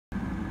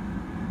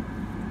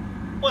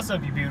What's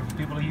up, you beautiful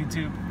people of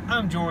YouTube?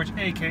 I'm George,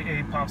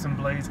 aka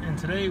POPSandBLADES, and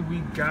today we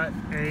got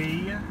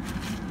a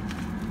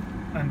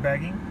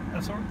unbagging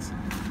of sorts.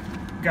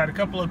 Got a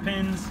couple of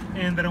pins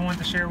in that I want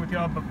to share with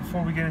y'all, but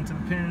before we get into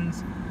the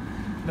pins,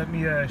 let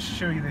me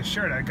show you this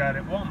shirt I got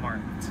at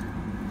Walmart.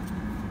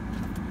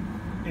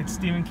 It's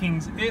Stephen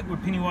King's It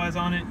with Pennywise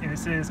on it, and it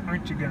says,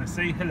 "Aren't you gonna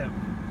say hello?"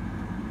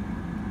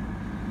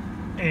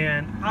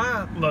 And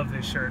I love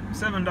this shirt.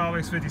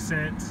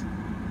 $7.50.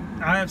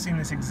 I have seen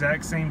this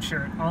exact same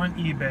shirt on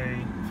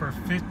eBay for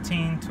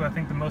 $15 to, I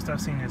think the most I've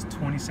seen is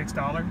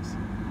 $26.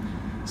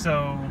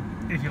 So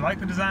if you like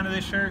the design of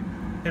this shirt,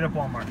 hit up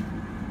Walmart.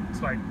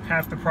 It's like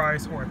half the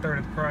price or a third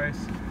of the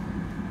price.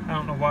 I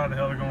don't know why the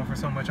hell they're going for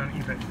so much on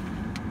eBay.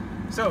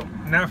 So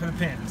now for the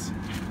pins.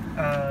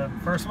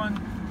 First one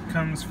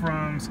comes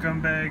from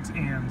Scumbags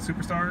and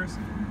Superstars.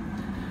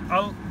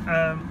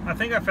 I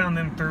think I found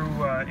them through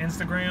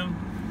Instagram.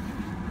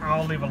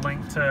 I'll leave a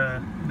link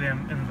to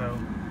them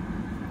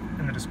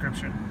in the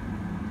description.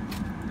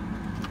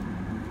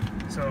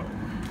 So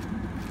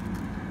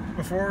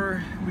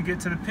before we get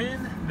to the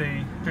pin,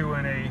 they threw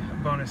in a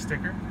bonus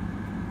sticker.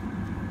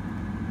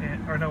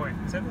 And, or no, wait,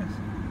 is that this?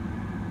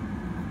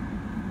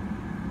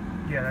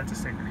 Yeah, that's a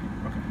sticker.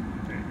 Okay,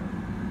 there you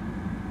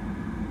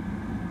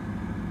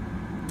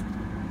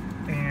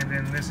go. And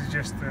then this is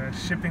just the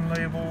shipping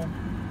label,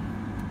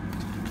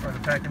 or the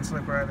packing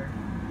slip rather.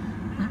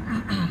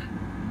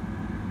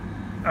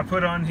 I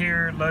put on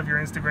here, love your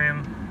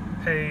Instagram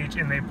page,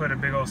 and they put a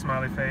big old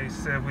smiley face.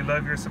 Said, "We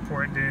love your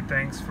support, dude.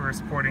 Thanks for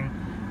supporting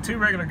two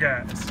regular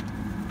guys."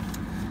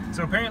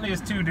 So apparently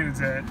it's two dudes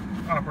that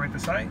operate the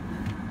site.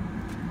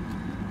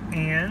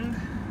 And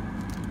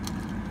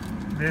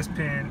this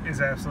pin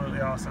is absolutely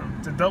awesome.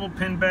 It's a double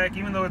pin back,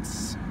 even though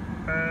it's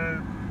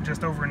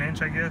just over an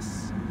inch, I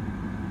guess.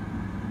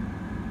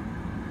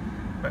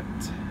 But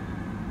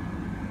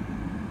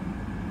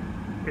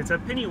it's a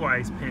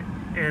Pennywise pin,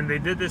 and they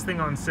did this thing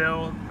on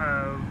sale.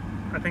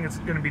 I think it's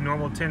going to be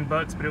normal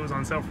 $10, but it was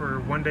on sale for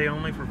one day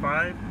only for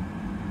 $5.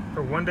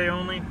 For one day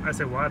only, I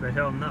said, why the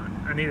hell not?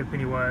 I need a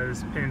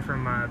Pennywise pin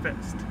from my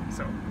vest.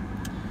 So,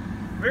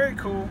 very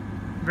cool.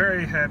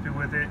 Very happy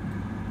with it.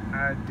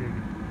 I dig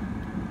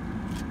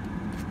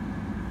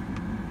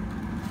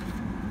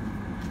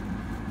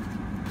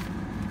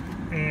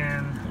it.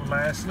 And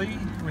lastly,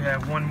 we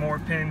have one more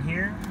pin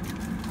here.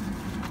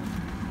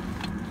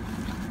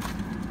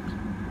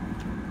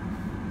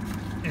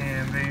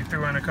 And they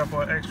threw in a couple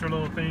of extra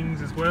little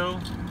things as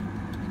well.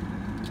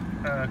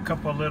 A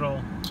couple of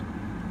little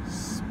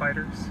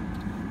spiders.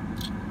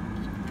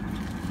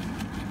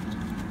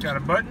 Got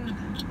a button.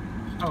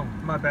 Oh,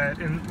 my bad.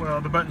 And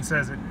well, the button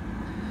says it.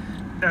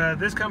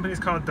 This company is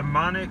called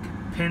Demonic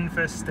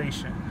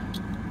Pinfestation.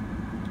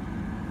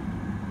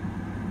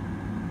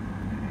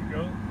 There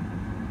you go.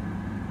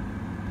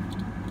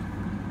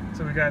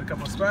 So we got a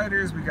couple of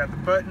spiders. We got the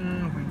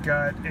button. We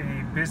got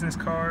a business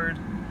card.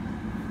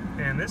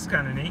 And this is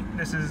kind of neat.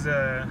 This is,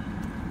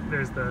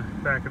 there's the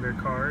back of their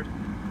card,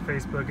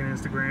 Facebook and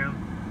Instagram.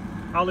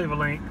 I'll leave a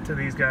link to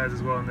these guys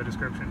as well in the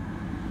description.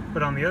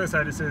 But on the other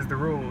side it says the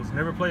rules.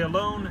 Never play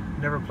alone,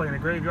 never play in a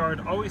graveyard,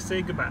 always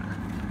say goodbye.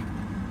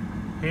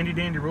 Handy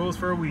dandy rules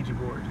for a Ouija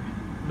board.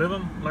 Live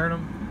them, learn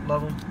them,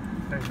 love them.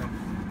 There you go.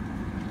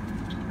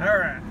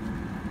 Alright.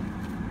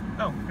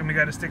 Oh, and we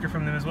got a sticker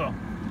from them as well.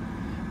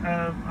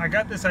 I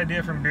got this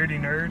idea from Beardy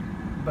Nerd,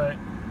 but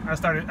I've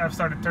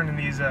started turning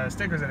these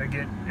stickers that I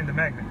get into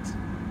magnets.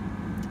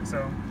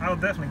 So I'll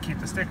definitely keep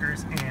the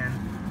stickers, and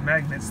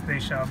magnets they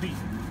shall be.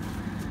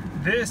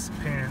 This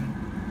pin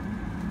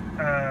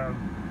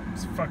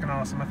is fucking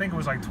awesome. I think it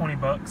was like 20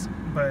 bucks,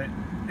 but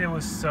it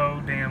was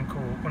so damn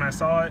cool. When I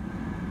saw it,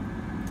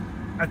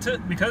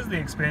 because of the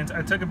expense,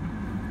 I took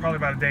probably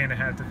about a day and a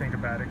half to think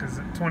about it, because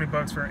 20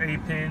 bucks for a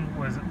pin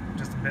was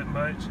just a bit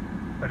much,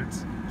 but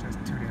it's just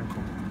too damn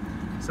cool.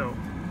 So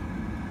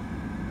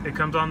it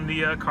comes on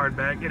the card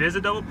back. It is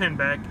a double pin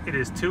back. It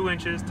is 2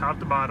 inches top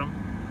to bottom.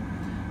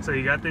 So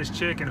you got this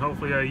chick, and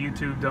hopefully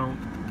YouTube don't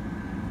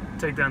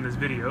take down this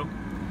video.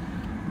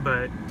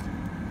 But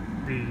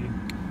the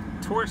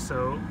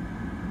torso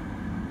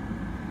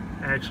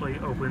actually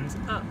opens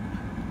up,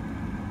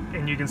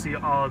 and you can see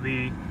all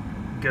the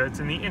guts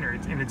and the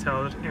innards, and it's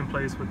held in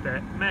place with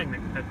that magnet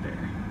up there.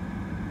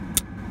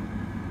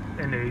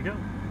 And there you go.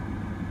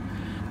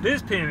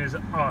 This pin is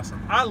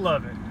awesome. I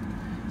love it.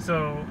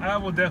 So I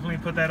will definitely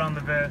put that on the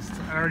vest.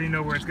 I already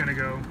know where it's gonna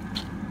go.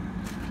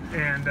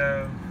 And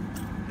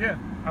yeah,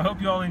 I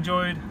hope you all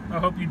enjoyed. I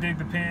hope you dig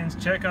the pins.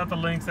 Check out the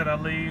links that I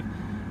leave.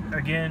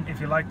 Again,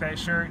 if you like that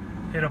shirt,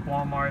 hit up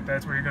Walmart.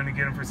 That's where you're gonna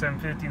get them for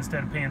 $7.50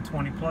 instead of paying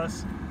 $20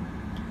 plus.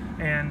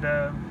 And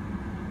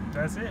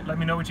that's it. Let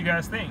me know what you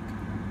guys think.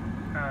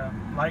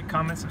 Like,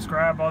 comment,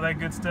 subscribe, all that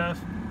good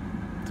stuff.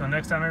 Until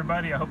next time,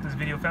 everybody, I hope this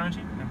video found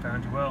you and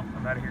found you well.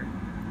 I'm out of here.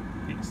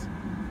 Peace.